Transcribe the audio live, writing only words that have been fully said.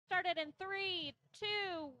started in 3, 2,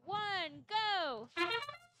 1, go.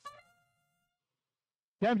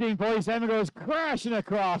 1747 goes crashing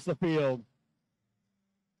across the field.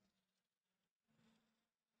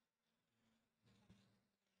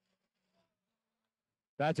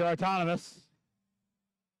 That's our autonomous.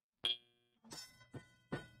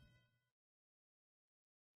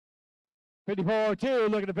 $54.02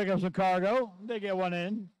 looking to pick up some cargo. They get one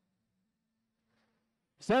in.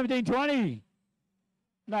 1720.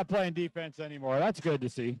 Not playing defense anymore. That's good to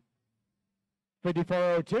see.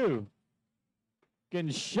 54.02.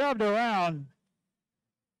 Getting shoved around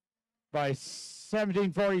by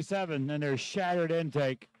 1747 and their shattered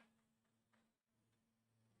intake.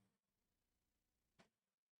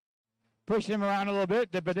 Pushing him around a little bit,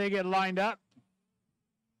 but they get lined up.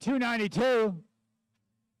 292.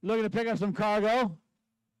 Looking to pick up some cargo.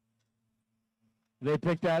 They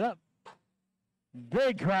pick that up.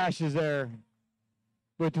 Big crashes there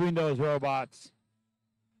between those robots.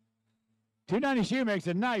 292 makes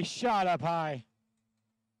a nice shot up high.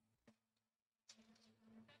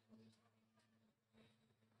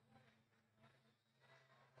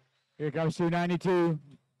 Here comes 292.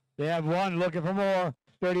 They have one looking for more.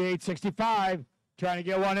 38.65, trying to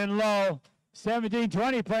get one in low.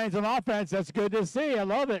 1720 playing some offense. That's good to see. I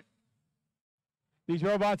love it. These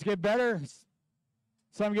robots get better.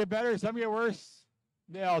 Some get better, some get worse.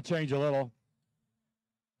 They all change a little.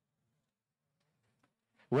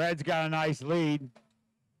 Red's got a nice lead.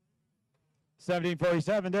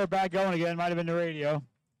 1747, they're back going again. Might have been the radio.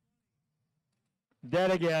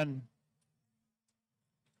 Dead again.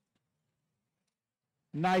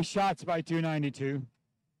 Nice shots by 292.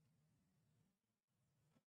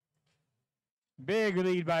 Big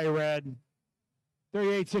lead by Red.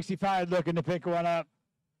 38.65 looking to pick one up.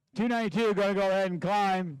 292 going to go ahead and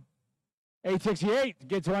climb. 868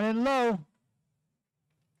 gets one in low.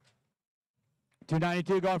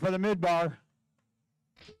 292 going for the mid bar.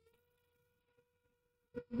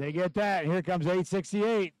 They get that. Here comes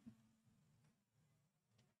 868.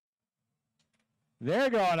 They're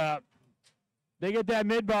going up. They get that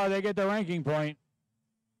mid bar. They get the ranking point.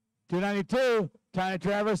 292 trying to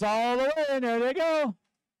traverse all the way, and there they go.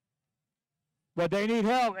 But they need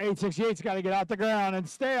help. 868's got to get off the ground and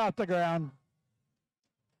stay off the ground.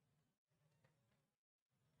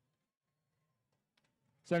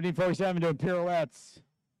 $17.47 doing pirouettes.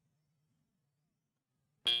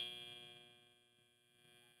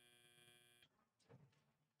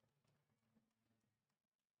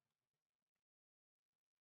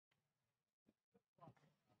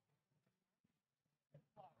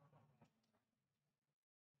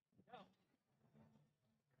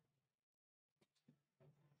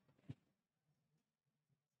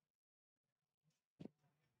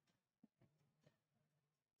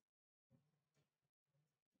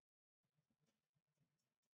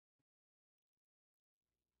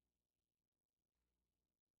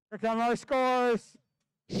 Here come our scores.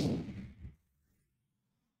 Red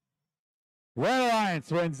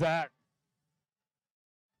Alliance wins that.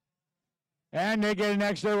 And they get an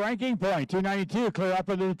extra ranking point. 292 clear up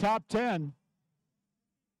into the top 10.